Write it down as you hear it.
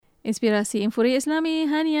Inspirasi Infuri Islami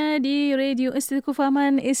hanya di Radio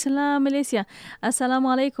Istiqofaman Islam Malaysia.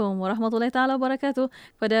 Assalamualaikum warahmatullahi taala wabarakatuh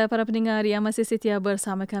kepada para pendengar yang masih setia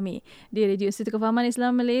bersama kami di Radio Istiqofaman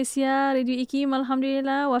Islam Malaysia, Radio IKIM.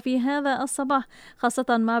 Alhamdulillah, wa fi hadha as-sabah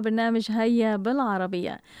khasatan ma برنامج هيا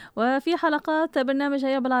بالعربية. وفي حلقات برنامج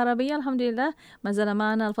هيا بالعربية الحمد لله ما زال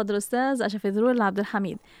معنا الفضل الأستاذ أشرف ذرور عبد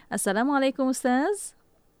الحميد. السلام عليكم أستاذ.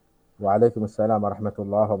 وعليكم السلام ورحمة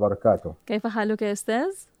الله وبركاته. كيف حالك يا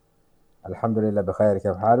أستاذ؟ الحمد لله بخير،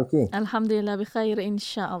 كيف حالك؟ الحمد لله بخير إن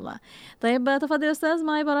شاء الله. طيب تفضل أستاذ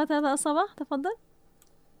مع عبارات هذا الصباح، تفضل.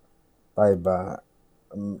 طيب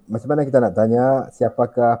macam mana kita nak tanya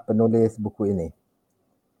siapakah penulis buku ini?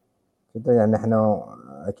 Contohnya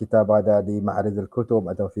kita berada di Ma'arij al-Kutub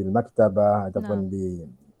atau di maktabah ataupun di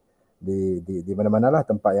mana-mana lah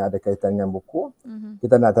tempat yang ada kaitan dengan buku.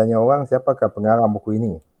 Kita nak tanya orang siapakah pengarang buku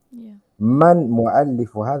ini? Man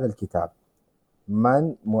muallifu hadzal kitab?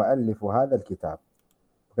 Man muallifu hadzal kitab?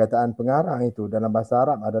 Perkataan pengarang itu dalam bahasa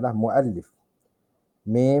Arab adalah muallif.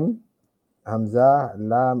 Mim, hamzah,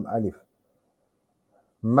 lam, alif.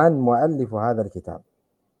 Man muallifu hadzal kitab?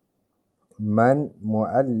 Man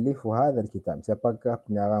muallifu hadzal kitab? Siapakah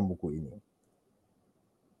pengarang buku ini?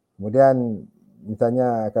 Kemudian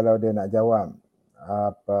misalnya kalau dia nak jawab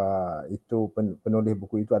apa itu penulis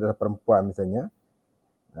buku itu adalah perempuan misalnya,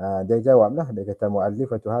 dia jawablah, dia kata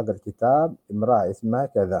muallifatu hadzal kitab imra'ah isma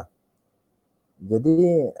kadza.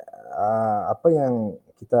 Jadi apa yang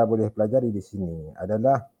kita boleh pelajari di sini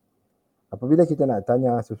adalah apabila kita nak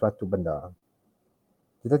tanya sesuatu benda,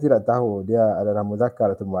 kita tidak tahu dia adalah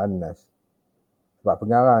muzakkar atau muannas. Sebab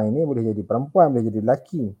pengarang ini boleh jadi perempuan, boleh jadi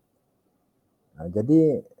lelaki.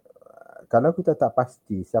 Jadi kalau kita tak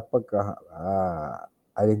pasti siapakah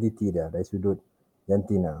identiti dia dari sudut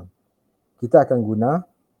jantina, kita akan guna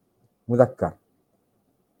muzakkar.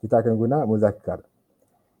 Kita akan guna muzakkar.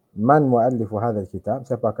 Man muallifu hadzal kitab?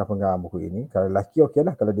 Siapakah pengarang buku ini? Kalau lelaki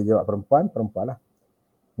okeylah, kalau dia jawab perempuan, perempuanlah.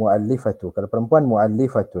 Muallifatu. Kalau perempuan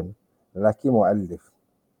muallifatun, lelaki muallif.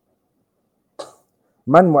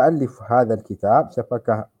 Man muallif hadzal kitab?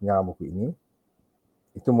 Siapakah pengarang buku ini?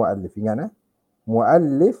 Itu muallif. Ingat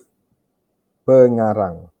muallif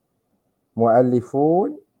pengarang.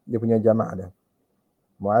 Muallifun dia punya jamak dia.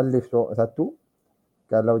 Muallif satu,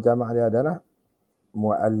 kalau jamak dia adalah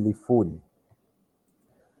muallifun.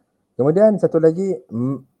 Kemudian satu lagi,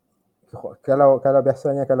 kalau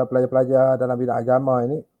biasanya kalau pelajar-pelajar dalam bidang agama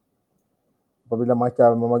ini, apabila mereka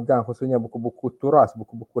memegang khususnya buku-buku turas,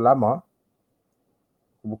 buku-buku lama,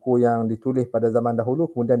 buku yang ditulis pada zaman dahulu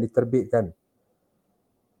kemudian diterbitkan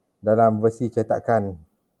dalam versi cetakan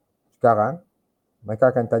sekarang,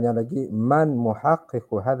 mereka akan tanya lagi, man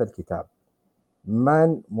muhaqqiqu hadzal kitab?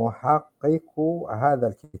 Man muhaqqiqu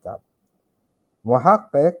hadzal kitab?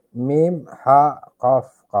 Muhaqqiq mim ha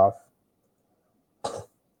qaf qaf.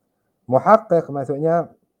 Muhaqqiq maksudnya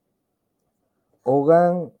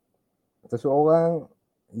seseorang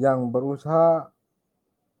yang berusaha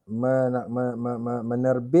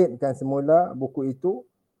menerbitkan semula buku itu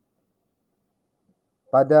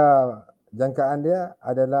pada jangkaan dia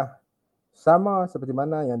adalah sama seperti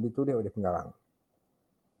mana yang ditulis oleh pengarang.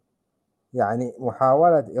 يعني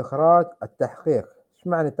محاولة إخراج التحقيق. إيش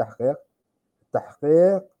معنى التحقيق؟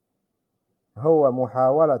 التحقيق هو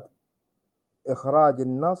محاولة إخراج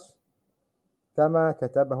النص كما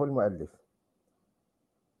كتبه المؤلف.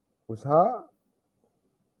 Usaha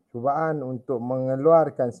cubaan untuk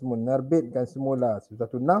mengeluarkan menerbitkan semula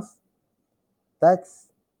sesuatu nas, teks,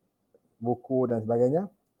 buku dan sebagainya,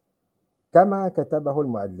 kama katabahu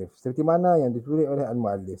al-muallif, seperti mana yang ditulis oleh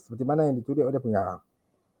al-muallif, seperti mana yang ditulis oleh pengarang.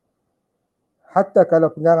 Hatta kalau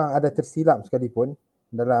pengarang ada tersilap sekalipun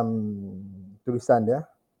dalam tulisan dia,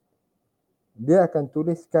 dia akan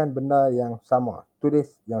tuliskan benda yang sama, tulis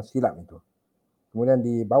yang silap itu. Kemudian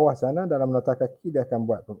di bawah sana dalam nota kaki dia akan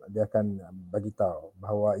bagi tahu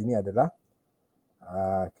bahawa ini adalah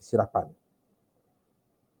kesilapan.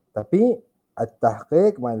 Tapi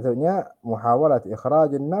at-tahqiq maksudnya muhawalat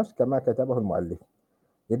ikhraj an-nafs kama katabahu al-muallif.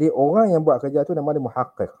 Jadi orang yang buat kerja tu nama dia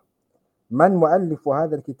muhaqqiq. Man muallifu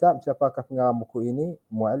hadzal kitab? Siapakah pengarang buku ini?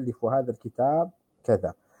 Muallifu hadzal kitab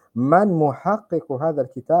kaza. Man muhaqqiqu hadzal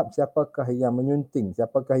kitab? Siapakah yang menyunting?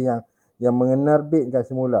 Siapakah yang menerbitkan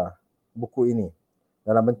semula buku ini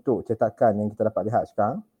dalam bentuk cetakan yang kita dapat lihat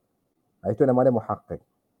sekarang? Itu nama dia muhaqqiq.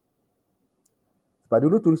 Sebab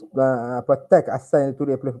dulu tulis teks asal yang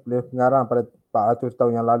ditulis oleh pengarang pada 400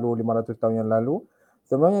 tahun yang lalu, 500 tahun yang lalu,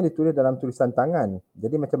 semuanya ditulis dalam tulisan tangan.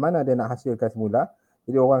 Jadi macam mana dia nak hasilkan semula?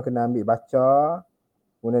 Jadi orang kena ambil baca,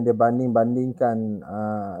 kemudian dia bandingkan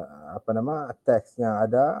teks yang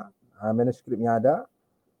ada, manuskrip yang ada,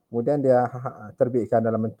 kemudian dia terbitkan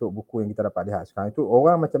dalam bentuk buku yang kita dapat lihat sekarang. Itu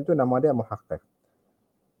orang macam tu nama dia muhaqqiq.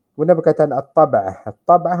 Kemudian berkaitan at-tab'ah.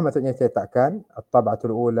 At-tab'ah maksudnya cetakan.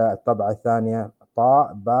 At-tab'atul ula, at-tab'ah tsaniyah,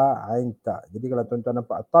 ta, ba, ain, ta. Jadi kalau tuan-tuan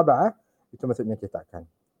nampak at-tab'ah, itu maksudnya cetakan.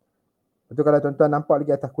 Lepas tu kalau tuan-tuan nampak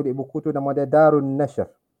lagi atas kulit buku tu nama dia Darun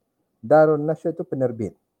Nashr. Darun Nashr itu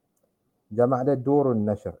penerbit. Jamak dia Durun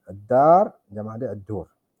Nashr. Ad-dar, jamak dia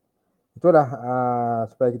ad-dur. Itulah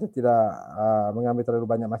supaya kita tidak mengambil terlalu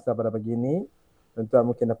banyak masa pada pagi ini. Tuan-tuan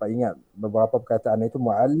mungkin dapat ingat beberapa perkataan itu.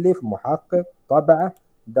 Mu'allif, muhaqqiq, tab'ah,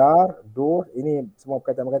 dar, dur. Ini semua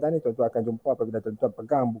perkataan-perkataan ini tuan-tuan akan jumpa apabila tuan-tuan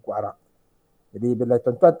pegang buku Arab. Jadi bila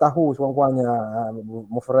tuan-tuan tahu sekurang-kurangnya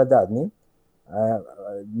mufradat ni,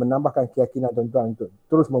 menambahkan keyakinan tuan-tuan untuk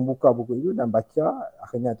terus membuka buku itu dan baca,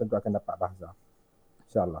 akhirnya tuan-tuan akan dapat bahasa.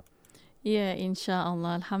 InsyaAllah. يا إن شاء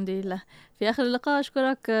الله. الحمد لله. في آخر اللقاء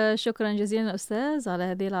أشكرك شكرا جزيلا أستاذ على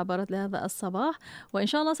هذه العبارات لهذا الصباح، وإن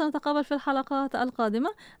شاء الله سنتقابل في الحلقات القادمة.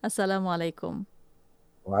 السلام عليكم.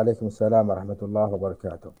 وعليكم السلام ورحمة الله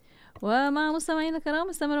وبركاته. ومع مستمعينا الكرام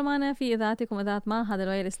استمروا معنا في إذاعتكم إذاعة معهد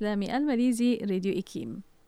الوعي الإسلامي الماليزي راديو إيكيم.